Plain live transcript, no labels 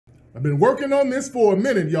I've been working on this for a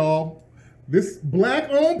minute, y'all. This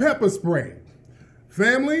black-owned pepper spray.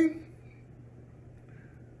 Family,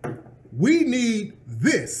 we need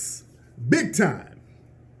this big time.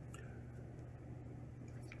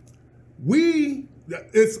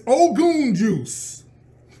 It's Ogun juice.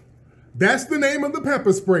 That's the name of the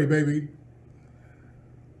pepper spray, baby.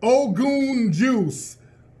 Ogun juice.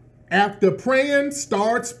 After praying,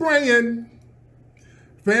 start spraying.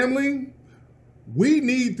 Family, we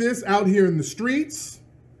need this out here in the streets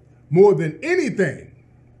more than anything,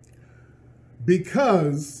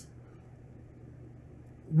 because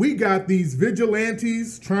we got these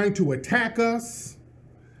vigilantes trying to attack us.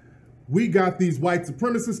 We got these white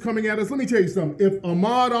supremacists coming at us. Let me tell you something. If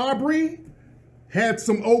Ahmaud Arbery had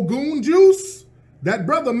some Ogun juice, that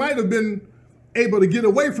brother might have been able to get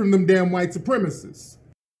away from them damn white supremacists.